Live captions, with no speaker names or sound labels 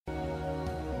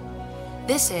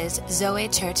This is ZOE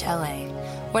Church LA.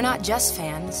 We're not just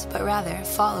fans, but rather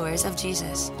followers of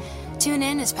Jesus. Tune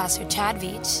in as Pastor Chad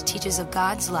Veach teaches of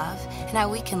God's love and how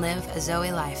we can live a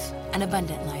ZOE life, an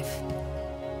abundant life.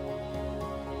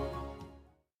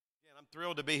 I'm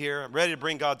thrilled to be here. I'm ready to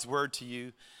bring God's word to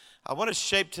you. I want to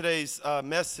shape today's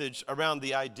message around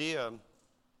the idea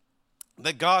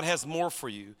that God has more for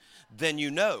you than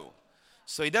you know.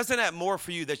 So he doesn't have more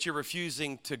for you that you're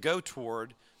refusing to go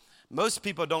toward. Most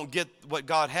people don't get what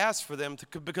God has for them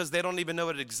because they don't even know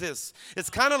it exists. It's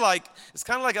kind of like,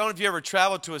 I don't know if you ever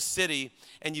traveled to a city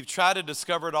and you've tried to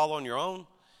discover it all on your own.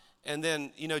 And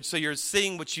then, so you're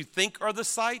seeing what you think are the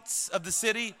sights of the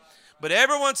city. But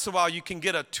every once in a while you can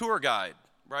get a tour guide,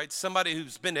 right? Somebody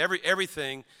who's been to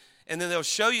everything. And then they'll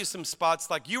show you some spots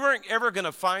like you weren't ever going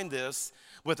to find this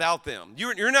without them.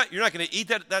 You're not going to eat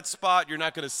that spot. You're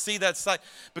not going to see that site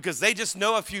because they just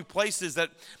know a few places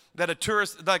that a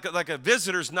tourist, like a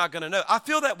visitor's not going to know. I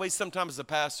feel that way sometimes as a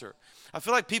pastor. I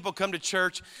feel like people come to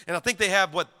church and I think they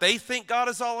have what they think God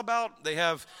is all about. They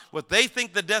have what they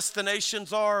think the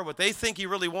destinations are, what they think he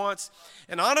really wants.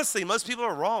 And honestly, most people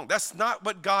are wrong. That's not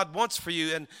what God wants for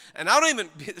you. And I don't even,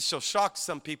 this will shock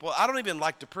some people, I don't even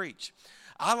like to preach.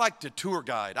 I like to tour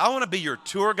guide. I want to be your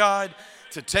tour guide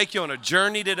to take you on a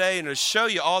journey today and to show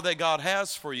you all that God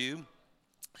has for you.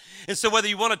 And so whether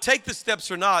you want to take the steps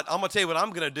or not, I'm going to tell you what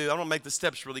I'm going to do. I'm going to make the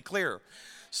steps really clear.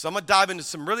 So I'm going to dive into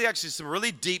some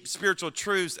really deep spiritual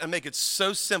truths and make it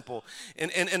so simple.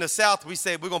 In the South, we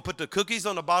say we're going to put the cookies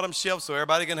on the bottom shelf so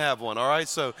everybody can have one, all right?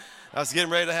 So that's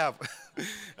getting ready to happen.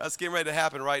 That's getting ready to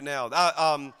happen right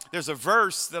now. There's a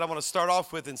verse that I want to start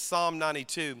off with in Psalm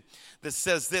 92 that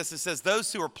says this. It says,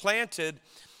 those who are planted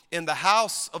in the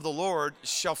house of the Lord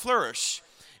shall flourish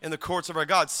in the courts of our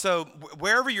God. So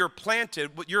wherever you're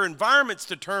planted, your environments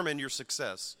determine your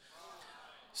success.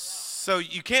 So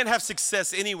you can't have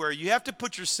success anywhere. You have to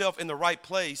put yourself in the right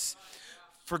place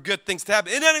for good things to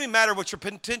happen. It doesn't even matter what your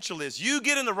potential is. You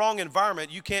get in the wrong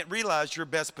environment, you can't realize your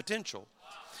best potential.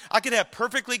 I could have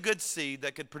perfectly good seed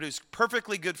that could produce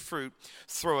perfectly good fruit,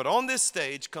 throw it on this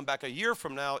stage, come back a year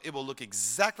from now, it will look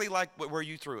exactly like where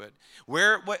you threw it.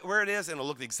 Where it is, and it'll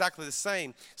look exactly the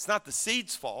same. It's not the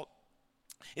seed's fault.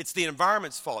 It's the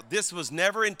environment's fault. This was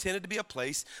never intended to be a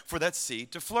place for that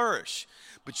seed to flourish.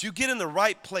 But you get in the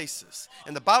right places.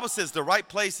 And the Bible says the right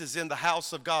place is in the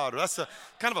house of God. That's a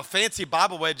kind of a fancy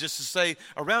Bible way just to say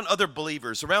around other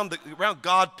believers, around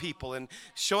God people, and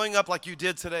showing up like you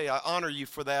did today. I honor you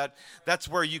for that. That's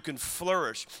where you can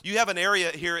flourish. You have an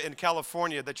area here in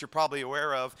California that you're probably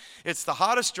aware of. It's the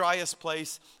hottest, driest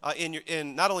place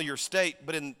in not only your state,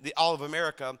 but in all of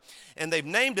America. And they've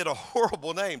named it a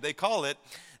horrible name. They call it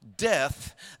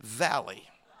Death Valley.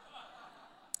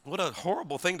 What a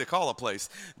horrible thing to call a place.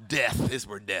 Death is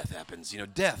where death happens.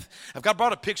 Death. I've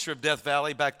brought a picture of Death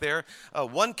Valley back there.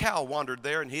 One cow wandered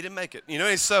there and he didn't make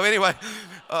it. So anyway,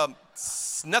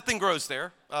 nothing grows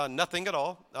there. Nothing at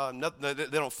all. They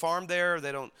don't farm there.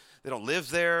 They don't live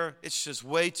there. It's just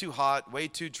way too hot, way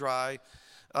too dry.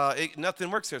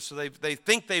 Nothing works there. So they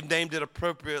think they've named it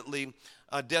appropriately.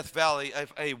 Death Valley.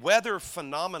 A weather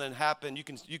phenomenon happened.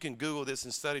 You can Google this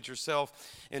and study it yourself.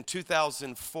 In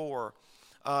 2004.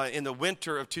 In the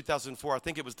winter of 2004, I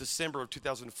think it was December of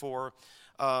 2004,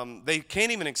 they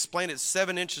can't even explain it.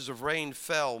 7 inches of rain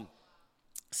fell.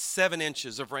 7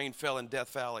 inches of rain fell in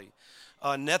Death Valley.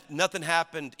 Nothing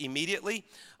happened immediately,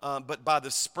 but by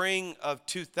the spring of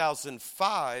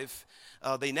 2005,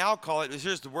 they now call it,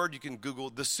 here's the word you can Google,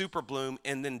 the super bloom,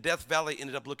 and then Death Valley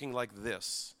ended up looking like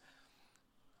this.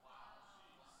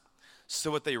 So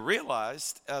what they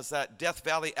realized is that Death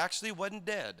Valley actually wasn't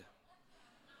dead.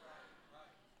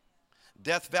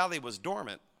 Death Valley was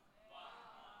dormant.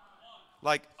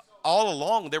 Like all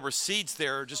along, there were seeds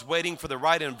there just waiting for the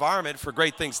right environment for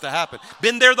great things to happen.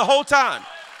 Been there the whole time.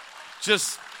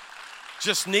 Just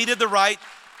needed the right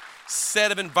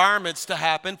set of environments to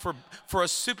happen for a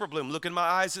super bloom. Look in my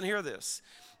eyes and hear this.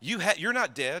 You're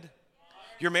not dead.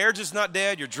 Your marriage is not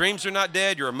dead. Your dreams are not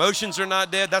dead. Your emotions are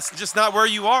not dead. That's just not where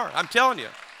you are. I'm telling you.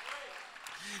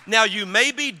 Now, you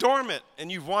may be dormant,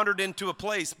 and you've wandered into a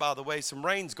place, by the way, some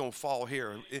rain's going to fall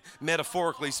here,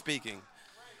 metaphorically speaking.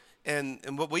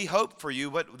 And what we hope for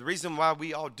you, the reason why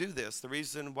we all do this, the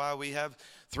reason why we have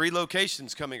 3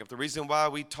 locations coming up, the reason why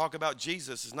we talk about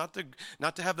Jesus is not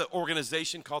to have the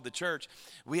organization called the church.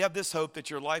 We have this hope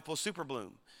that your life will super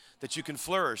bloom, that you can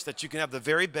flourish, that you can have the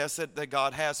very best that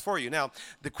God has for you. Now,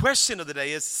 the question of the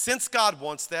day is, since God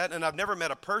wants that, and I've never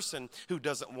met a person who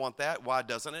doesn't want that, why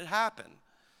doesn't it happen?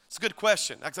 It's a good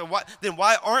question. Then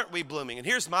why aren't we blooming? And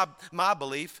here's my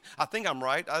belief. I think I'm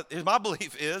right. My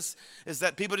belief is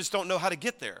that people just don't know how to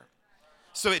get there.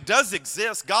 So it does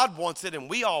exist. God wants it and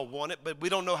we all want it, but we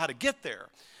don't know how to get there.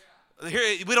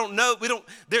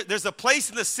 There's a place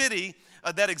in the city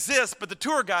that exists, but the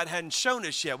tour guide hadn't shown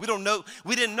us yet. We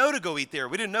didn't know to go eat there.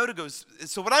 We didn't know to go.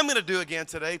 So what I'm going to do again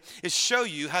today is show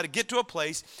you how to get to a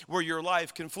place where your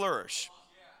life can flourish.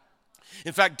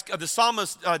 In fact, the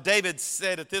psalmist David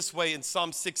said it this way in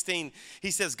Psalm 16.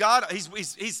 He says, God,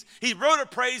 he wrote a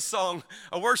praise song,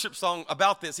 a worship song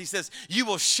about this. He says, you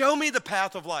will show me the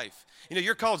path of life. You know,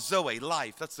 you're called ZOE,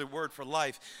 life. That's the word for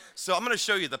life. So I'm going to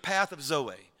show you the path of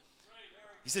ZOE.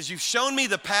 He says, you've shown me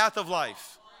the path of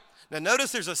life. Now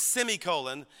notice there's a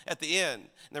semicolon at the end.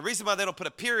 And the reason why they don't put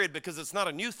a period, because it's not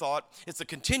a new thought, it's a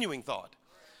continuing thought.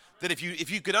 That if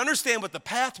you could understand what the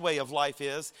pathway of life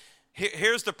is,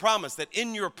 here's the promise that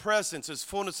in your presence is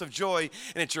fullness of joy,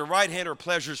 and at your right hand are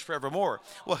pleasures forevermore.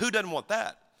 Well, who doesn't want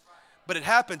that? But it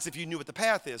happens if you knew what the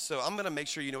path is. So I'm going to make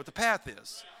sure you know what the path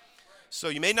is. So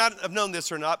you may not have known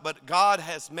this or not, but God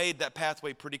has made that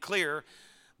pathway pretty clear.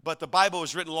 But the Bible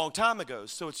was written a long time ago,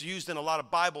 so it's used in a lot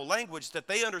of Bible language that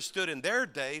they understood in their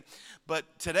day, but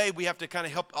today we have to kind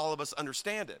of help all of us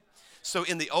understand it. So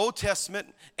in the Old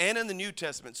Testament and in the New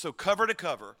Testament, so cover to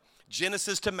cover,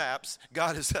 Genesis to maps,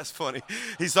 that's funny.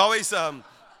 He's always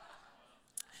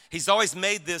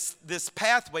made this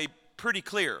pathway pretty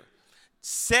clear.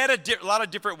 Said a lot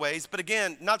of different ways, but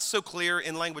again, not so clear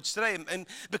in language today, and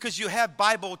because you have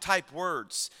Bible-type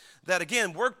words that,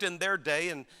 again, worked in their day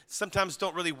and sometimes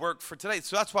don't really work for today.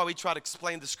 So that's why we try to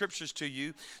explain the scriptures to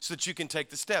you so that you can take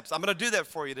the steps. I'm going to do that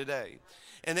for you today.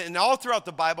 And all throughout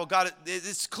the Bible, God,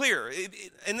 it's clear.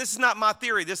 And this is not my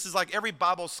theory. This is like every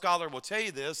Bible scholar will tell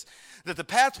you this, that the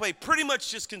pathway pretty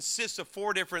much just consists of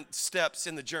 4 different steps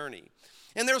in the journey.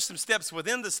 And there are some steps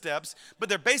within the steps, but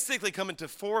they're basically coming to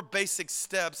 4 basic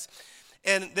steps.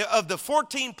 And of the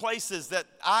 14 places that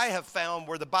I have found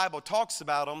where the Bible talks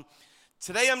about them,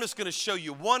 today I'm just going to show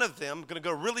you one of them. I'm going to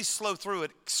go really slow through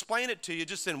it, explain it to you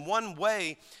just in one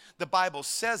way the Bible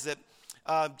says it,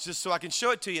 just so I can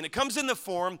show it to you. And it comes in the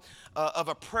form of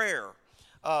a prayer.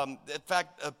 In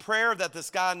fact, a prayer that this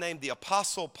guy named the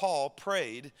Apostle Paul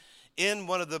prayed in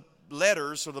one of the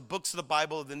letters or the books of the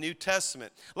Bible of the New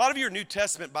Testament. A lot of your New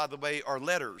Testament, by the way, are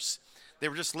letters. They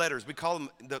were just letters. We call them,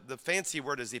 the fancy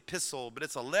word is epistle, but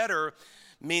it's a letter,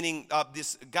 meaning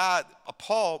this guy,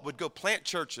 Paul, would go plant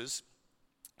churches,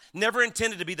 never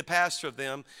intended to be the pastor of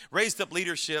them, raised up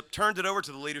leadership, turned it over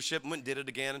to the leadership, and went and did it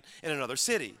again in another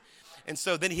city. And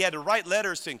so then he had to write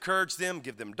letters to encourage them,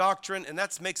 give them doctrine, and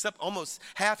that makes up almost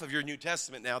half of your New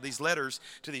Testament now, these letters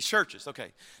to these churches.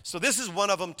 Okay, so this is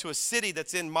one of them to a city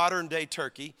that's in modern-day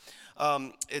Turkey.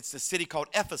 It's a city called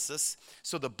Ephesus.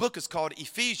 So the book is called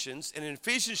Ephesians, and in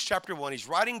Ephesians chapter 1, he's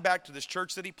writing back to this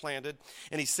church that he planted,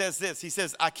 and he says this. He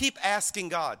says, I keep asking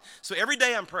God. So every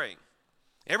day I'm praying.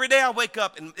 Every day I wake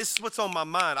up, and this is what's on my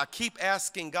mind. I keep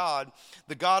asking God,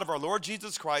 the God of our Lord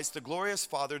Jesus Christ, the glorious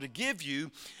Father, to give you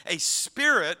a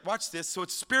spirit, watch this, so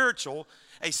it's spiritual,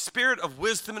 a spirit of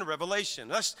wisdom and revelation.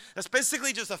 That's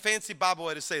basically just a fancy Bible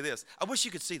way to say this. I wish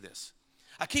you could see this.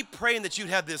 I keep praying that you'd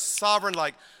have this sovereign,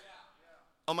 like,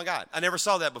 oh my God, I never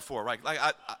saw that before. Right? Like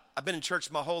I've been in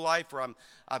church my whole life, or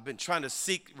I've been trying to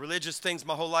seek religious things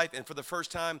my whole life, and for the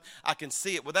first time, I can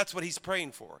see it. Well, that's what he's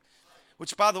praying for.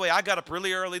 Which, by the way, I got up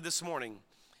really early this morning,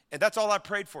 and that's all I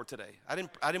prayed for today. I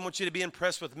didn't want you to be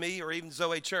impressed with me or even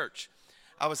ZOE Church.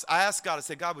 I asked God, I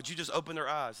said, God, would you just open their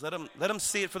eyes? Let them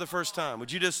see it for the first time.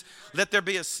 Would you just let there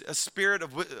be a spirit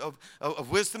of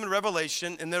wisdom and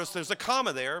revelation? And there's a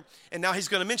comma there, and now he's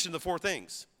going to mention the 4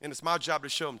 things, and it's my job to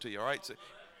show them to you, all right?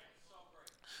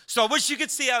 So I wish you could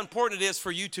see how important it is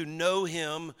for you to know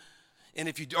him, and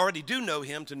if you already do know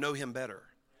him, to know him better.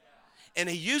 And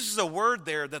he uses a word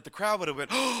there that the crowd would have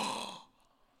went, oh,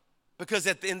 because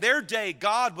in their day,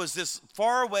 God was this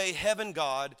faraway heaven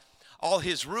God. All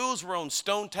his rules were on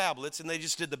stone tablets, and they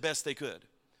just did the best they could.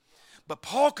 But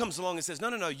Paul comes along and says,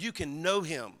 no, you can know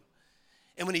him.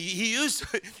 And when he used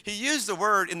the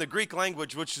word in the Greek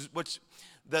language, which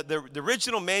the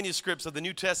original manuscripts of the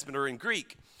New Testament are in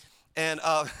Greek. And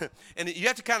you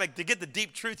have to to get the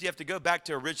deep truth, you have to go back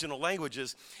to original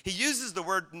languages. He uses the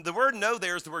word know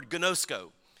there is the word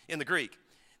gnosko in the Greek.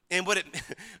 And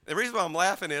the reason why I'm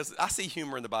laughing is I see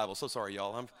humor in the Bible. So sorry,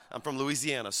 y'all. I'm from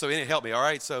Louisiana, so it help me, all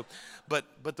right? So, but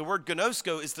the word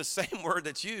gnosko is the same word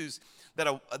that's used that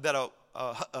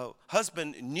a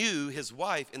husband knew his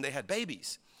wife and they had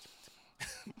babies.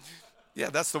 Yeah,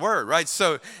 that's the word, right?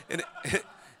 So,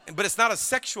 but it's not a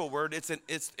sexual word. It's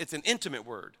an intimate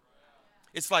word.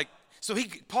 It's like, so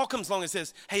Paul comes along and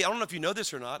says, hey, I don't know if you know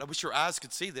this or not. I wish your eyes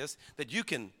could see this, that you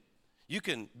can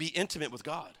be intimate with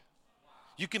God.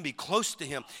 You can be close to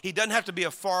him. He doesn't have to be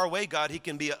a far away God. He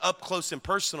can be an up close and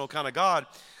personal kind of God.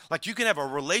 Like you can have a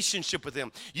relationship with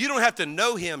him. You don't have to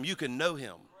know him. You can know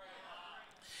him.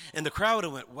 And the crowd would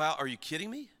have went, wow, are you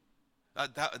kidding me?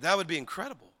 That would be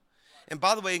incredible. And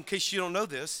by the way, in case you don't know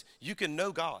this, you can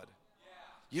know God.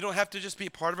 You don't have to just be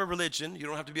a part of a religion. You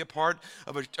don't have to be a part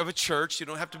of a church. You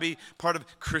don't have to be part of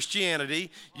Christianity.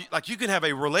 You can have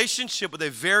a relationship with a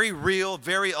very real,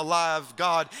 very alive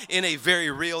God in a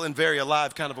very real and very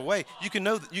alive kind of a way. You can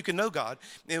know God,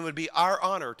 and it would be our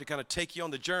honor to kind of take you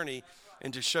on the journey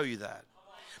and to show you that.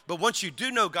 But once you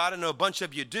do know God, and know a bunch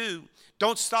of you do,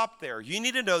 don't stop there. You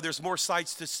need to know there's more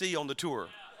sights to see on the tour.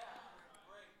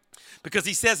 Because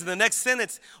he says in the next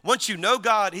sentence, once you know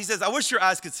God, he says, I wish your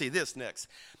eyes could see this next.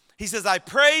 He says, I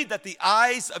pray that the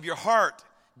eyes of your heart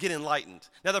get enlightened.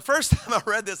 Now, the first time I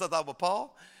read this, I thought, well,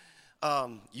 Paul,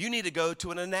 you need to go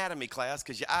to an anatomy class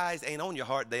because your eyes ain't on your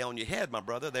heart, they on your head, my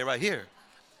brother. They're right here.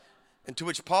 And to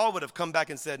which Paul would have come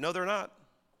back and said, no, they're not.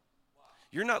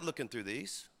 You're not looking through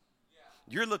these.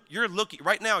 You're looking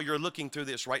right now. You're looking through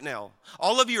this right now.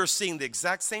 All of you are seeing the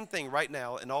exact same thing right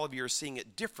now, and all of you are seeing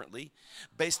it differently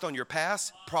based on your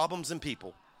past problems and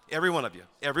people. Every one of you,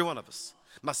 every one of us,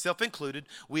 myself included,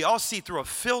 we all see through a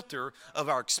filter of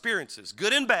our experiences,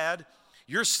 good and bad.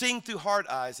 You're seeing through hard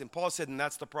eyes, and Paul said, and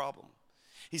that's the problem.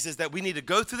 He says that we need to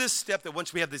go through this step, that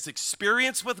once we have this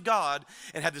experience with God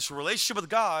and have this relationship with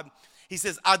God, he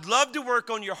says, I'd love to work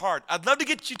on your heart. I'd love to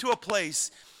get you to a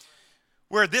place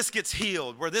where this gets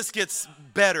healed, where this gets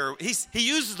better. He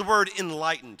uses the word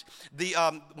enlightened.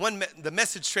 The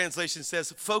Message translation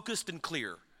says focused and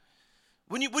clear.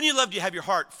 When you love to have your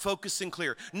heart focused and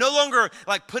clear, no longer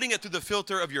like putting it through the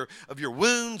filter of your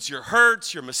wounds, your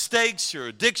hurts, your mistakes, your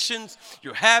addictions,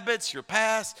 your habits, your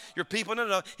past, your people.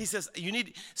 No. He says you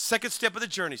need second step of the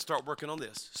journey. Start working on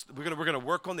this. We're gonna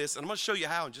work on this, and I'm gonna show you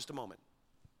how in just a moment.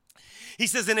 He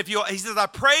says, I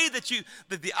pray that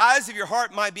the eyes of your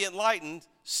heart might be enlightened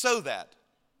so that.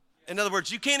 In other words,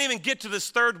 you can't even get to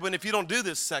this third one if you don't do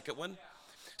this second one.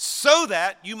 So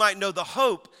that you might know the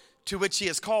hope to which he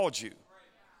has called you.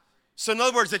 So in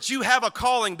other words, that you have a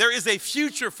calling. There is a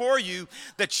future for you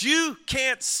that you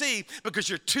can't see because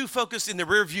you're too focused in the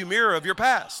rearview mirror of your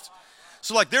past.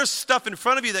 So like there's stuff in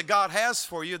front of you that God has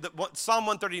for you. That Psalm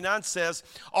 139 says,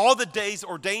 all the days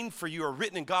ordained for you are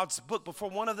written in God's book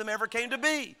before one of them ever came to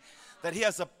be. That he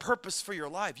has a purpose for your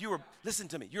life. Listen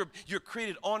to me, you're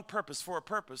created on purpose for a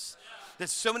purpose that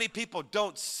so many people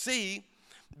don't see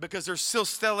because they're still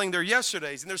selling their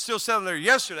yesterdays. And they're still selling their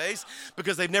yesterdays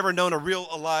because they've never known a real,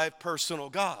 alive, personal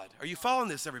God. Are you following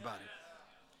this, everybody?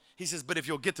 He says, but if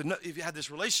you have this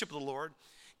relationship with the Lord,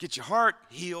 get your heart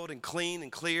healed and clean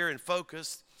and clear and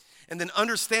focused. And then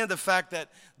understand the fact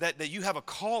that you have a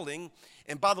calling.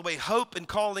 And by the way, hope and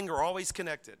calling are always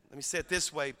connected. Let me say it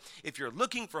this way. If you're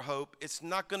looking for hope, it's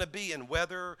not going to be in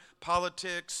weather,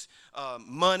 politics,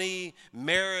 money,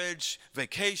 marriage,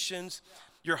 vacations.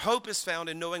 Your hope is found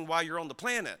in knowing why you're on the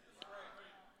planet.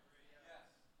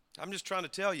 I'm just trying to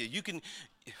tell you.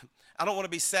 I don't want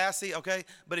to be sassy, okay?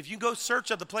 But if you go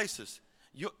search other places,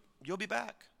 you'll be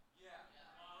back.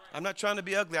 I'm not trying to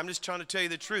be ugly. I'm just trying to tell you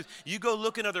the truth. You go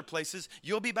look in other places,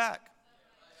 you'll be back.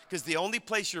 Because the only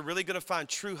place you're really going to find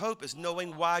true hope is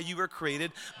knowing why you were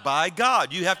created by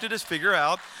God. You have to just figure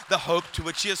out the hope to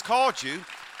which he has called you.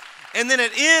 And then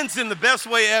it ends in the best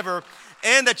way ever,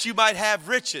 and that you might have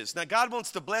riches. Now, God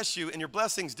wants to bless you, and your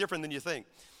blessing's different than you think.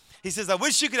 He says, I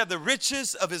wish you could have the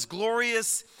riches of his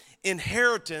glorious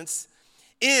inheritance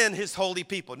in his holy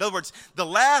people. In other words, the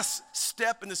last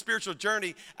step in the spiritual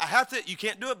journey, you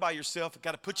can't do it by yourself. I've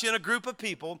got to put you in a group of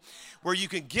people where you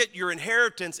can get your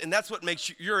inheritance, and that's what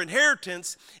makes your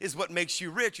inheritance is what makes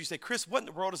you rich. You say, Chris, what in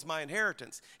the world is my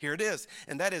inheritance? Here it is,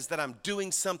 and that is that I'm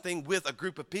doing something with a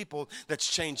group of people that's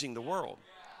changing the world.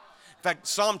 In fact,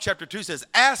 Psalm chapter 2 says,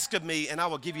 ask of me, and I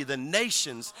will give you the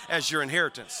nations as your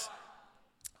inheritance.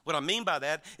 What I mean by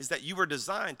that is that you were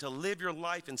designed to live your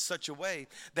life in such a way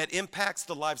that impacts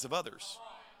the lives of others.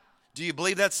 Do you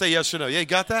believe that? Say yes or no. Yeah, you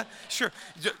got that? Sure.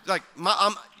 Like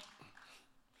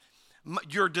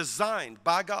you're designed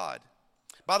by God.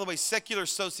 By the way, secular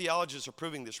sociologists are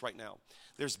proving this right now.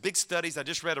 There's big studies. I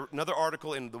just read another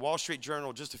article in the Wall Street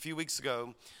Journal just a few weeks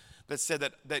ago that said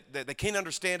that they can't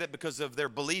understand it because of their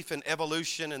belief in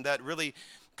evolution, and that really,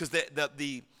 because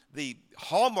the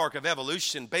hallmark of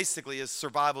evolution basically is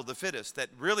survival of the fittest. That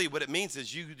really what it means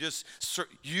is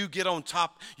you get on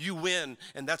top, you win,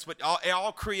 and that's what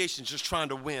all creation's just trying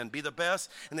to win, be the best.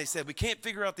 And they said we can't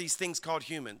figure out these things called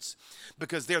humans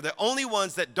because they're the only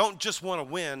ones that don't just want to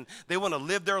win, they want to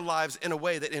live their lives in a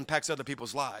way that impacts other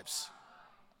people's lives.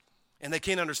 And they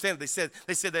can't understand it.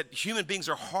 They said that human beings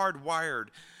are hardwired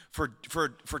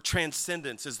for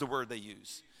transcendence is the word they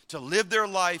use. To live their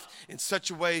life in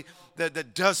such a way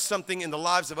that does something in the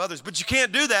lives of others. But you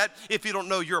can't do that if you don't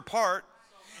know your part.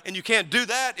 And you can't do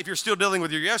that if you're still dealing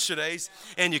with your yesterdays.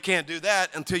 And you can't do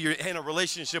that until you're in a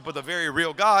relationship with a very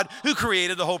real God who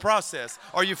created the whole process.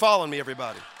 Are you following me,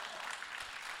 everybody?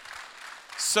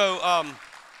 So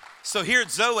here at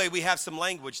ZOE, we have some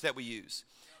language that we use.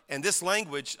 And this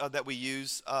language that we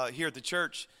use here at the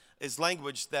church is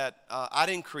language that I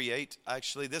didn't create.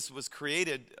 Actually, this was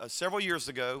created several years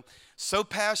ago. So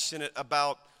passionate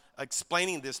about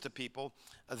explaining this to people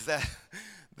that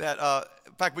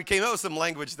in fact, we came up with some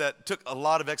language that took a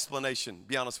lot of explanation, to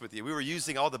be honest with you. We were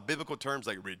using all the biblical terms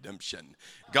like redemption.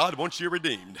 God wants you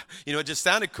redeemed. You know, it just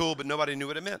sounded cool, but nobody knew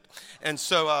what it meant. And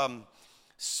so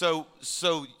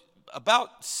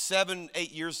about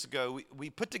 7-8 years ago, we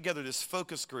put together this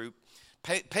focus group,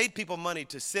 paid people money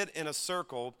to sit in a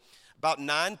circle, about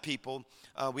 9 people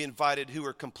we invited who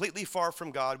were completely far from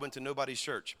God, went to nobody's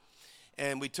church.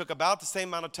 And we took about the same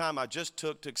amount of time I just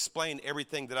took to explain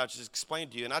everything that I just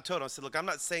explained to you. And I told them, I said, look, I'm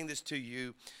not saying this to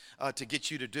you to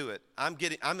get you to do it.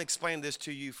 I'm explaining this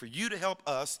to you for you to help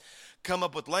us come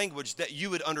up with language that you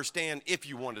would understand if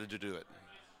you wanted to do it.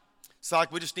 So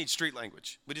like we just need street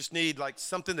language. We just need like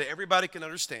something that everybody can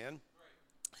understand.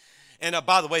 And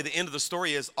by the way, the end of the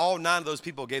story is all 9 of those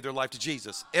people gave their life to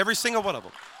Jesus. Every single one of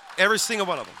them. Every single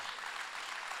one of them.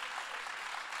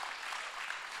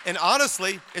 And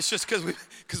honestly, it's just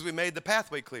because we made the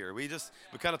pathway clear. We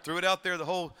kind of threw it out there, the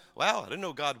whole, wow, I didn't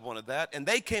know God wanted that. And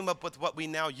they came up with what we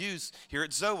now use here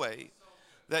at ZOE.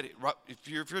 That if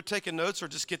you're taking notes or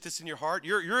just get this in your heart,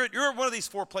 you're at one of these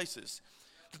 4 places.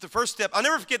 That the first step, I'll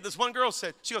never forget this one girl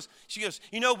said, she goes,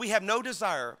 you know, we have no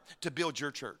desire to build your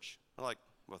church. I'm like,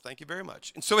 well, thank you very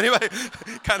much. And so anyway,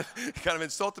 kind of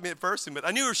insulted me at first, but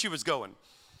I knew where she was going.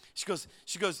 She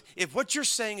goes, if what you're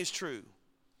saying is true,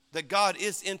 that God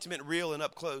is intimate, real, and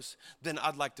up close, then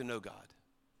I'd like to know God.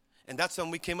 And that's when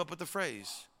we came up with the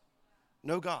phrase,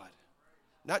 know God.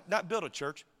 Not build a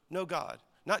church, know God.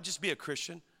 Not just be a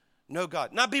Christian, know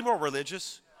God. Not be more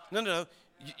religious. No.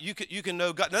 You can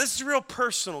know God. Now, this is real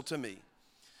personal to me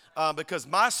because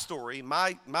my story,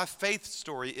 my faith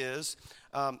story is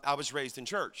I was raised in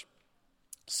church.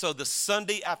 So the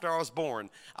Sunday after I was born,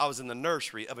 I was in the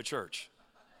nursery of a church.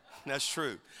 That's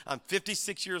true. I'm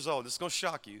 56 years old. This is going to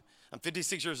shock you. I'm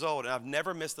 56 years old, and I've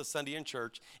never missed a Sunday in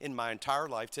church in my entire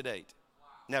life to date.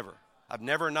 Never. I've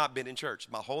never not been in church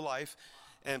my whole life.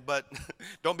 But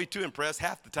don't be too impressed.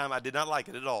 Half the time, I did not like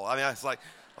it at all. I mean, I was like,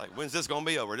 when's this going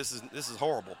to be over? This is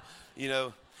horrible, you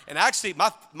know. And actually,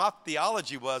 my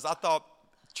theology was I thought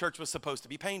church was supposed to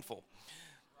be painful.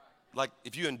 Like,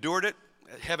 if you endured it,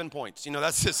 heaven points. You know,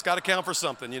 that's just got to count for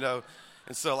something, you know.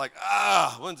 And so, like,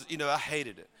 I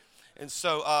hated it. And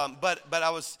so, but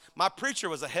my preacher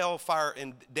was a hellfire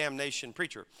and damnation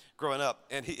preacher growing up.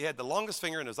 And he had the longest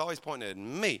finger and was always pointing at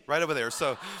me right over there.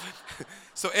 So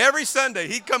every Sunday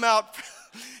he'd come out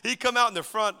in the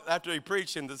front after he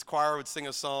preached, and this choir would sing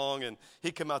a song, and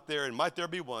he'd come out there, and might there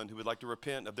be one who would like to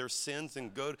repent of their sins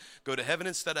and go to heaven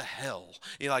instead of hell.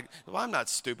 You're like, well, I'm not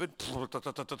stupid. I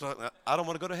don't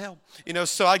want to go to hell. You know,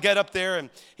 so I get up there, and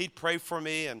he'd pray for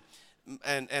me, and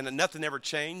nothing ever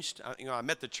changed. I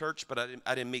met the church, but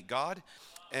I didn't meet God.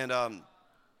 And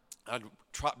I'd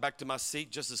trot back to my seat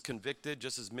just as convicted,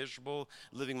 just as miserable,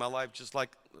 living my life just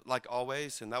like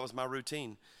always. And that was my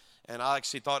routine. And I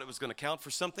actually thought it was going to count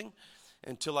for something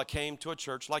until I came to a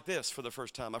church like this for the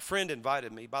first time. A friend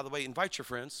invited me. By the way, invite your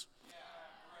friends.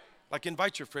 Like,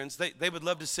 invite your friends. They would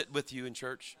love to sit with you in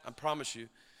church. I promise you.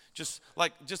 Just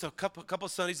a couple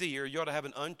Sundays a year, you ought to have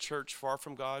an unchurched, far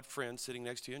from God friend sitting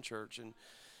next to you in church, and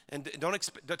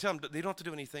don't tell them they don't have to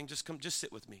do anything. Just come, just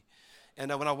sit with me.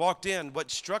 And when I walked in, what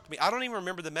struck me, I don't even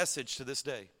remember the message to this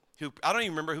day. I don't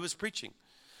even remember who was preaching.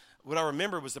 What I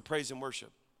remember was the praise and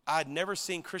worship. I had never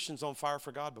seen Christians on fire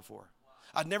for God before.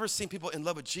 I'd never seen people in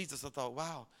love with Jesus. I thought,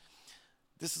 wow,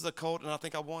 this is a cult, and I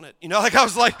think I want it. You know, like I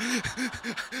was like,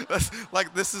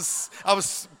 I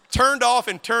was turned off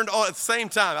and turned on at the same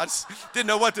time. I just didn't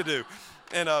know what to do.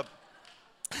 And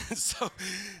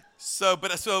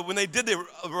so when they did the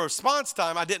response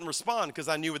time, I didn't respond because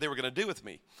I knew what they were going to do with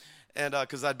me. And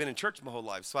because I'd been in church my whole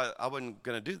life. So I wasn't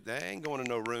going to do that. I ain't going to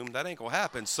no room. That ain't going to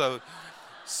happen. So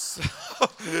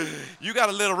you got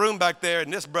a little room back there,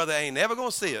 and this brother ain't never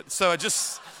going to see it. So I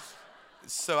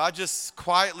just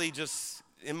quietly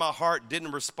in my heart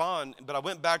didn't respond, but I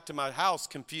went back to my house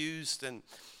confused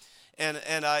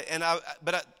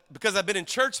but because I've been in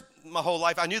church my whole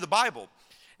life, I knew the Bible.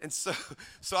 And so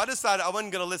I decided I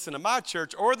wasn't going to listen to my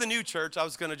church or the new church. I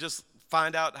was going to just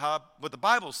find out what the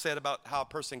Bible said about how a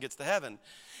person gets to heaven.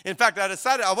 In fact, I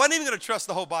decided I wasn't even going to trust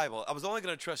the whole Bible. I was only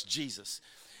going to trust Jesus.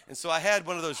 And so I had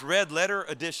one of those red letter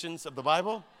editions of the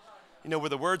Bible, where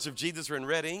the words of Jesus are in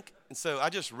red ink. And so I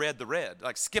just read the red,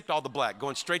 like skipped all the black,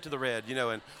 going straight to the red,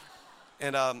 and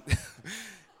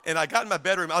and I got in my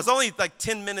bedroom. I was only like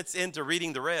 10 minutes into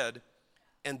reading the red,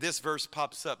 and this verse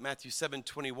pops up, Matthew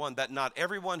 7:21, that not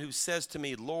everyone who says to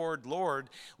me, Lord, Lord,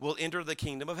 will enter the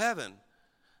kingdom of heaven.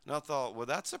 And I thought, well,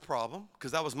 that's a problem,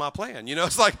 because that was my plan.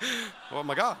 It's like, oh,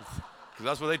 my God, because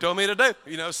that's what they told me to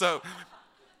do, so.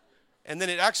 And then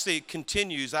it actually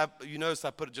continues. You notice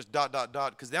I put it just ...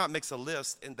 because now it makes a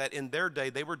list that in their day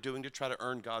they were doing to try to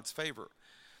earn God's favor.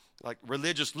 Like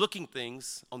religious-looking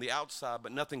things on the outside,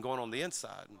 but nothing going on the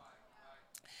inside.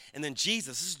 And then this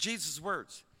is Jesus'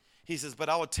 words. He says, but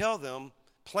I will tell them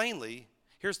plainly,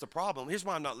 here's the problem. Here's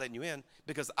why I'm not letting you in,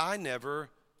 because I never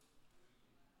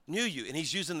knew you. And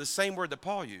he's using the same word that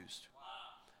Paul used,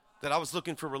 that I was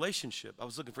looking for relationship. I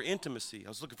was looking for intimacy. I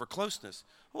was looking for closeness.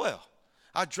 Well,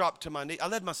 I dropped to my knees. I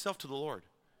led myself to the Lord.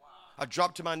 I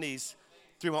dropped to my knees,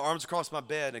 threw my arms across my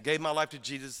bed, and gave my life to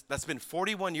Jesus. That's been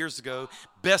 41 years ago.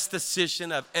 Best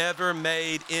decision I've ever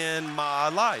made in my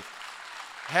life.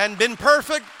 Hadn't been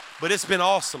perfect, but it's been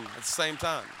awesome at the same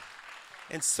time.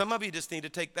 And some of you just need to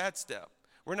take that step.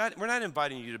 We're not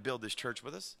inviting you to build this church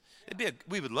with us.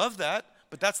 We would love that,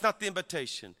 but that's not the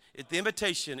invitation. The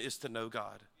invitation is to know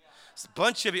God. A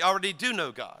bunch of you already do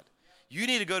know God. You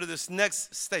need to go to this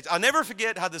next stage. I'll never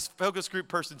forget how this focus group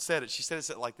person said it. She said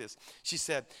it like this. She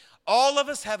said, all of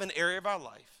us have an area of our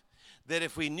life that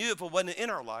if we knew if it wasn't in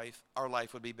our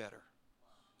life would be better.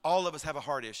 All of us have a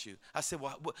heart issue. I said,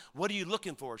 well, what are you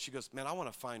looking for? She goes, man, I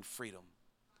want to find freedom.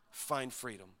 Find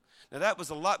freedom. Now, that was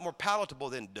a lot more palatable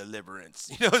than deliverance.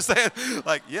 You know what I'm saying?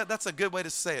 Like, yeah, that's a good way to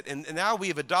say it. And now we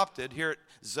have adopted here at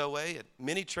ZOE, at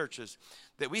many churches,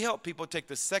 that we help people take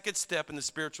the second step in the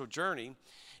spiritual journey,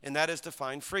 and that is to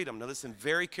find freedom. Now, listen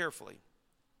very carefully.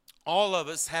 All of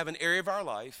us have an area of our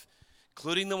life,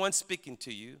 including the one speaking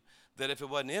to you, that if it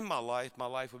wasn't in my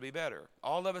life would be better.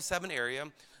 All of us have an area,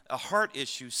 a heart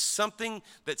issue, something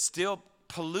that still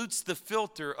pollutes the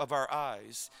filter of our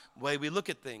eyes, the way we look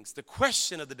at things. The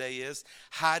question of the day is,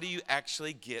 how do you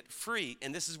actually get free?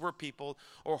 And this is where people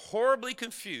are horribly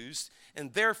confused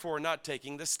and therefore not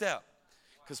taking the step.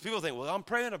 Because people think, well, I'm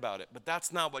praying about it, but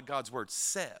that's not what God's word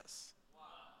says.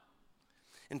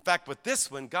 In fact, with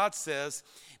this one, God says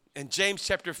in James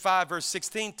chapter 5, verse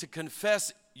 16, to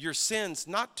confess your sins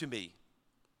not to me.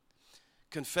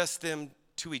 Confess them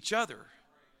to each other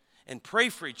and pray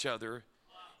for each other,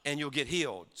 and you'll get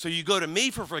healed. So you go to me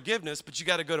for forgiveness, but you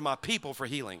got to go to my people for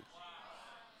healing.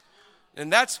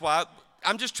 And that's why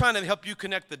I'm just trying to help you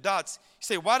connect the dots. You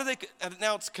say, why do they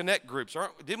announce connect groups?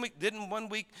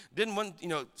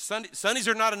 Sundays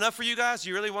are not enough for you guys?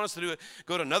 You really want us to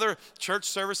go to another church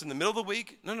service in the middle of the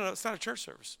week? No, it's not a church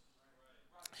service.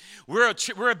 We're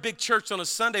a big church on a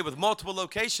Sunday with multiple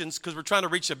locations because we're trying to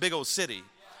reach a big old city.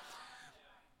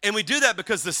 And we do that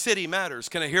because the city matters.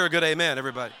 Can I hear a good amen,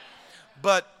 everybody?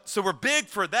 So we're big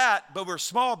for that, but we're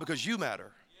small because you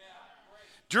matter.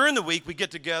 During the week, we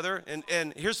get together,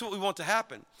 and here's what we want to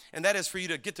happen. And that is for you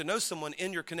to get to know someone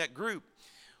in your Connect group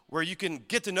where you can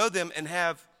get to know them and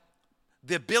have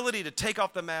the ability to take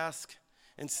off the mask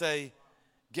and say,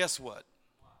 guess what?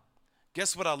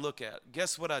 Guess what I look at?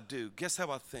 Guess what I do? Guess how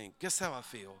I think? Guess how I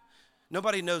feel?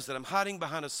 Nobody knows that I'm hiding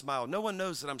behind a smile. No one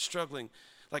knows that I'm struggling.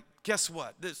 Like, guess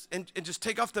what? And just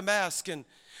take off the mask. And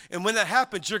when that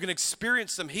happens, you're going to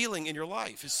experience some healing in your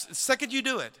life. The second you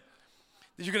do it,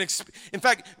 you're going to. In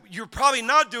fact, you're probably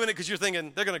not doing it because you're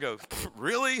thinking, they're going to go,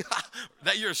 really?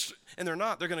 And they're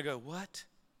not. They're going to go, what?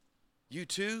 You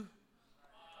too?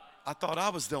 I thought I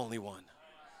was the only one.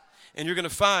 And you're going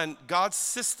to find God's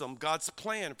system, God's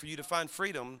plan for you to find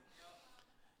freedom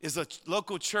is a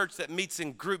local church that meets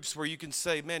in groups where you can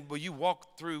say, man, will you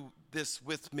walk through this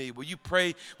with me? Will you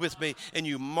pray with me? And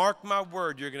you mark my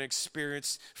word, you're going to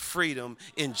experience freedom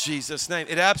in Jesus' name.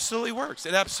 It absolutely works.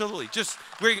 It absolutely.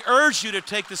 We urge you to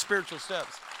take the spiritual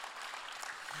steps.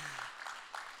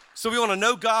 So we want to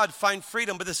know God, find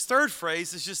freedom. But this third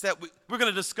phrase is just that we're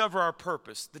going to discover our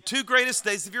purpose. The two greatest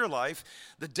days of your life,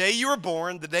 the day you were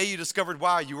born, the day you discovered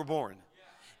why you were born.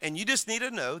 And you just need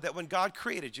to know that when God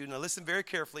created you, now listen very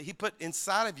carefully, he put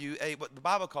inside of you what the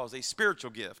Bible calls a spiritual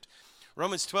gift.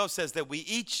 Romans 12 says that we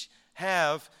each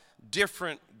have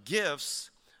different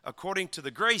gifts according to the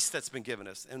grace that's been given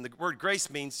us. And the word grace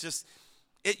means just,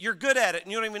 you're good at it,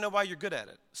 and you don't even know why you're good at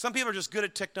it. Some people are just good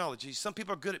at technology. Some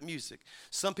people are good at music.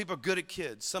 Some people are good at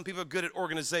kids. Some people are good at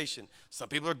organization. Some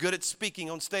people are good at speaking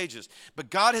on stages.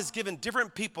 But God has given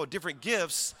different people different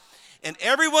gifts, And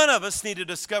every one of us need to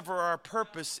discover our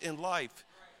purpose in life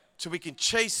so we can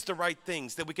chase the right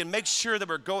things, that we can make sure that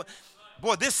we're going.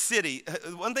 Boy, this city,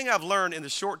 one thing I've learned in the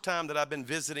short time that I've been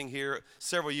visiting here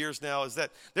several years now is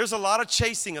that there's a lot of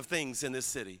chasing of things in this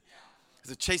city.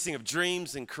 There's a chasing of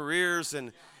dreams and careers.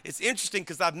 And it's interesting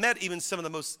because I've met even some of the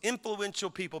most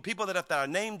influential people that if I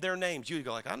named their names, you'd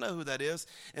go like, I know who that is.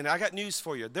 And I got news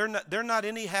for you. They're not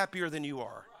any happier than you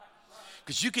are.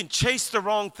 Because you can chase the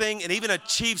wrong thing and even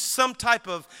achieve some type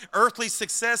of earthly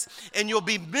success, and you'll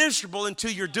be miserable until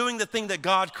you're doing the thing that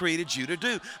God created you to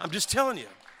do. I'm just telling you.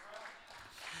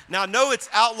 Now, I know it's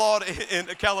outlawed in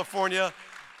California.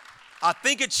 I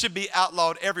think it should be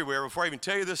outlawed everywhere before I even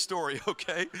tell you this story,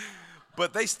 okay?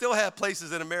 But they still have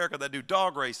places in America that do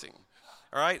dog racing,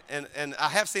 all right? And I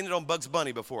have seen it on Bugs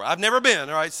Bunny before. I've never been,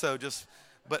 all right? So just,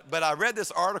 but I read this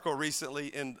article recently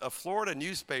in a Florida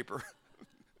newspaper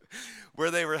where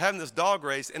they were having this dog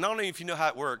race, and I don't know if you know how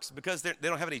it works, because they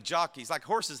don't have any jockeys. Like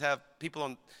horses have people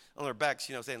on their backs,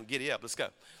 you know, saying, giddy up, let's go.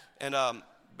 And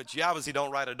but you obviously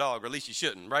don't ride a dog, or at least you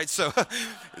shouldn't, right? So,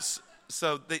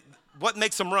 what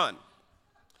makes them run?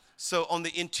 So on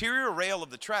the interior rail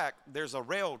of the track, there's a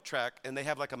rail track, and they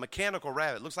have like a mechanical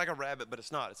rabbit. It looks like a rabbit, but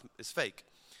it's not. It's fake.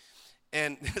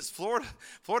 And this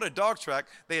Florida dog track,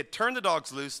 they had turned the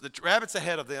dogs loose. The rabbit's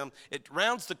ahead of them. It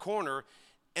rounds the corner,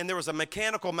 and there was a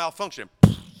mechanical malfunction.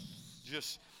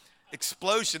 Just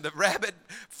explosion. The rabbit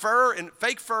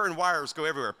fake fur and wires go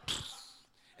everywhere.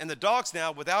 And the dogs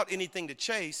now, without anything to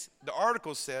chase, the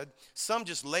article said, some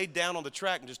just laid down on the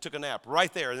track and just took a nap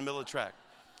right there in the middle of the track.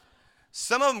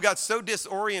 Some of them got so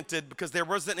disoriented because there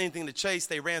wasn't anything to chase,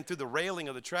 they ran through the railing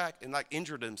of the track and like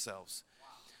injured themselves.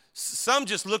 Some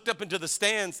just looked up into the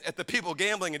stands at the people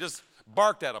gambling and just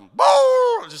barked at them.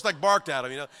 Boo! Just like barked at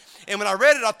them, you know. And when I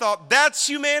read it, I thought, that's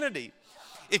humanity.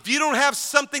 If you don't have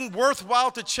something worthwhile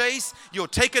to chase, you'll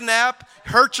take a nap,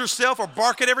 hurt yourself, or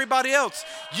bark at everybody else.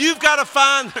 You've got to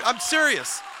find, I'm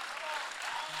serious.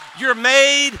 You're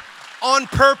made on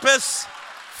purpose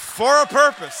for a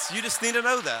purpose. You just need to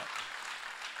know that.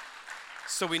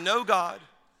 So we know God,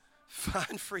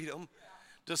 find freedom,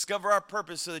 discover our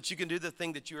purpose so that you can do the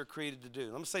thing that you were created to do.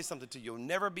 Let me say something to you. You'll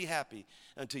never be happy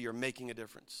until you're making a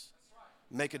difference.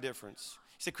 Make a difference.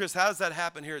 You say, Chris, how does that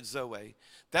happen here at ZOE?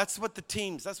 That's what the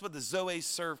ZOE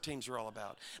Serve teams are all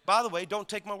about. By the way, don't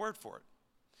take my word for it.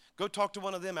 Go talk to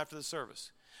one of them after the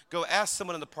service. Go ask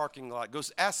someone in the parking lot. Go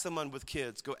ask someone with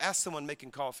kids. Go ask someone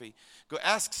making coffee. Go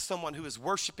ask someone who is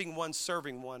worshiping one,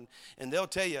 serving one, and they'll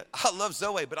tell you, I love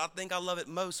ZOE, but I think I love it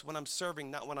most when I'm serving,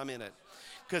 not when I'm in it.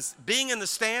 Because being in the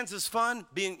stands is fun.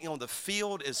 Being on the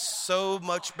field is so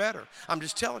much better. I'm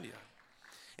just telling you.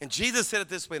 And Jesus said it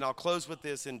this way, and I'll close with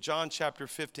this. In John chapter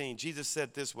 15, Jesus said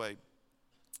it this way.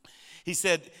 He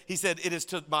said, it is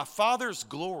to my Father's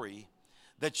glory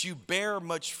that you bear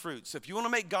much fruit. So if you want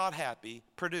to make God happy,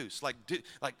 produce. Like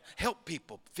help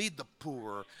people, feed the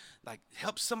poor, like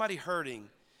help somebody hurting.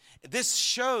 This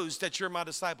shows that you're my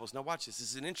disciples. Now watch this. This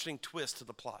is an interesting twist to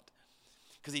the plot.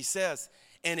 Because he says,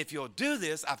 and if you'll do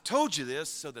this, I've told you this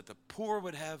so that the poor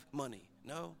would have money.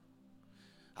 No.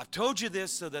 I've told you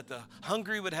this so that the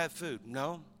hungry would have food.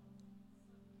 No.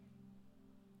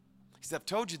 He said, I've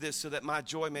told you this so that my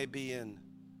joy may be in,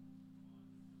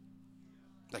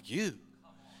 like you.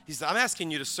 He said, I'm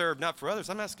asking you to serve not for others.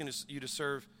 I'm asking you to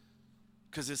serve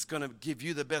because it's going to give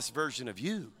you the best version of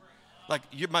you. Like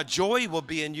my joy will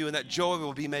be in you, and that joy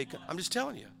will be made. I'm just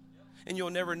telling you. And you'll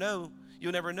never know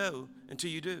until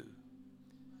you do.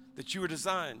 That you were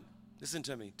designed, listen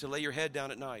to me, to lay your head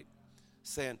down at night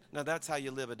saying, now that's how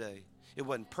you live a day. It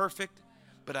wasn't perfect,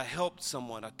 but I helped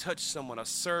someone, I touched someone, I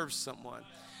served someone.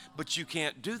 But you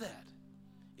can't do that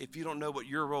if you don't know what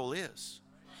your role is.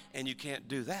 And you can't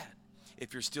do that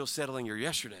if you're still settling your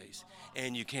yesterdays.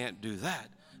 And you can't do that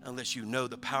unless you know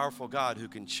the powerful God who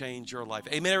can change your life.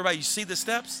 Amen, everybody. You see the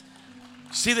steps?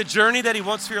 See the journey that he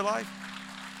wants for your life?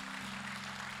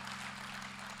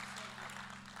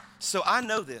 So I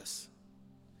know this.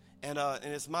 And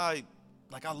it's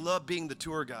I love being the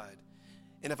tour guide.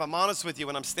 And if I'm honest with you,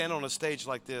 when I'm standing on a stage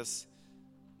like this,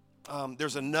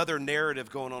 there's another narrative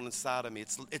going on inside of me.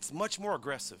 It's much more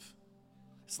aggressive.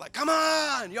 It's like, come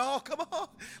on, y'all, come on.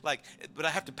 But I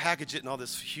have to package it in all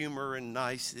this humor and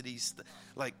niceties.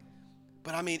 But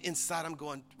I mean, inside I'm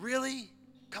going, really?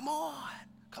 Come on.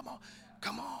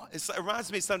 It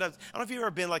reminds me sometimes, I don't know if you've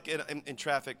ever been like in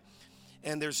traffic,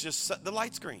 and there's just the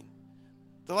light screen.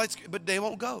 But they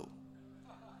won't go.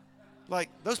 Like,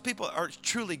 those people are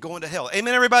truly going to hell.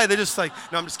 Amen, everybody? They're just like,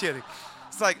 no, I'm just kidding.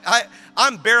 It's like,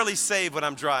 I'm barely saved when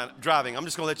I'm driving. I'm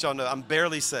just going to let y'all know I'm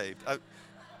barely saved.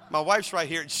 My wife's right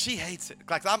here, and she hates it.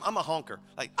 Like, I'm a honker.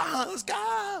 Like, let's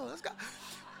go, let's go.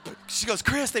 But she goes,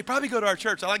 Chris, they probably go to our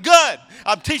church. I'm like, good.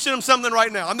 I'm teaching them something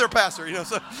right now. I'm their pastor,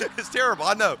 so it's terrible.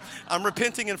 I know. I'm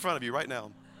repenting in front of you right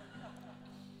now.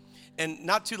 And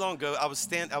not too long ago, I was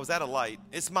at a light.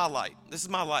 It's my light. This is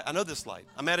my light. I know this light.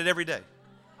 I'm at it every day.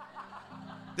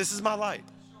 This is my light.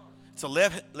 It's a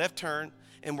left turn,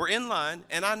 and we're in line,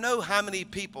 and I know how many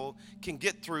people can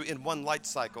get through in one light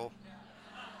cycle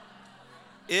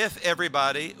if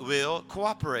everybody will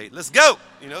cooperate. Let's go.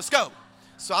 Let's go.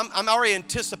 So I'm already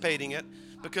anticipating it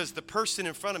because the person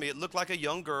in front of me, it looked like a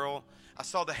young girl. I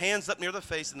saw the hands up near the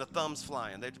face and the thumbs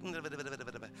flying. And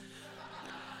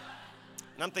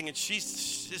I'm thinking,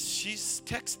 she's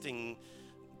texting,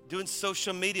 doing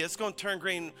social media. It's going to turn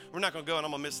green. We're not going to go, and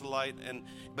I'm going to miss the light.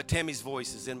 But Tammy's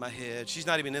voice is in my head. She's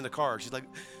not even in the car. She's like,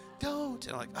 don't.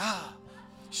 And I'm like,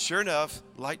 Sure enough,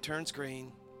 light turns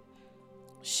green.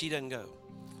 She doesn't go.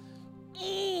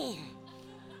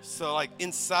 So like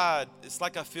inside, it's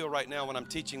like I feel right now when I'm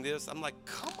teaching this. I'm like,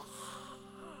 come on.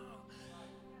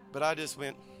 But I just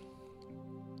went,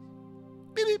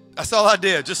 beep, beep. That's all I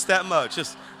did, just that much.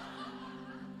 Just.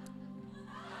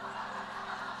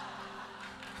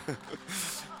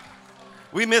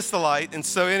 We missed the light, and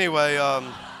so anyway,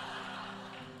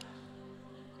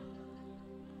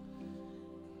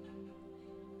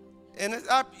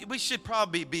 we should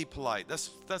probably be polite. That's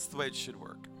the way it should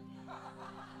work.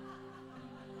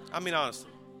 I mean, honestly.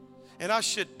 And I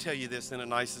should tell you this in the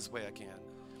nicest way I can.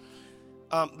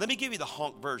 Let me give you the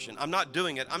honk version. I'm not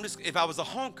doing it. If I was a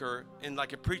honker in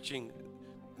like a preaching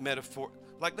metaphor,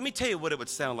 like, let me tell you what it would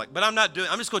sound like. But I'm not doing.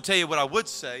 I'm just going to tell you what I would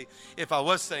say if I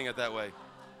was saying it that way.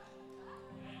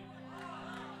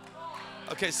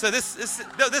 Okay, so this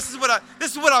is what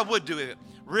I would do.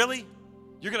 Really?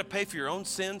 You're going to pay for your own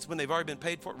sins when they've already been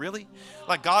paid for? Really?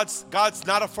 Like God's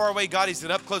not a faraway God. He's an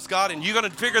up-close God, and you're going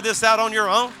to figure this out on your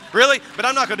own? Really? But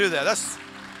I'm not going to do that.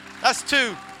 That's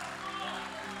too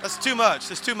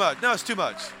much. It's too much. No, it's too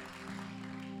much.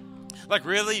 Like,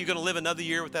 really? You're going to live another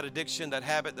year with that addiction, that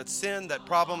habit, that sin, that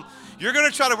problem? You're going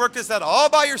to try to work this out all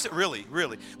by yourself? Really?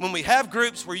 Really? When we have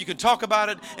groups where you can talk about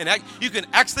it and you can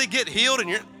actually get healed,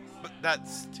 but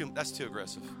that's too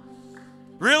aggressive.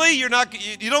 Really? You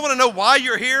don't want to know why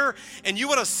you're here, and you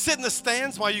want to sit in the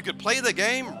stands while you could play the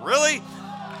game? Really?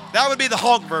 That would be the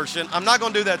honk version. I'm not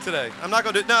going to do that today. I'm not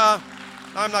going to do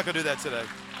that today.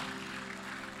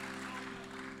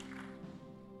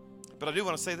 But I do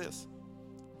want to say this.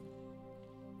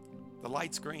 The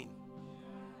light's green.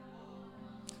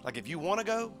 Like, if you want to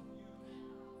go,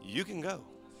 you can go.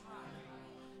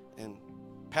 And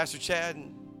Pastor Chad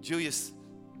and Julius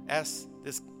asked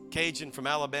this Cajun from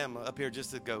Alabama up here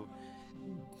just to go,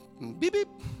 beep, beep.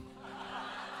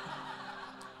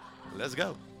 Let's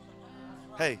go.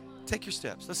 Hey, take your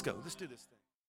steps. Let's go. Let's do this.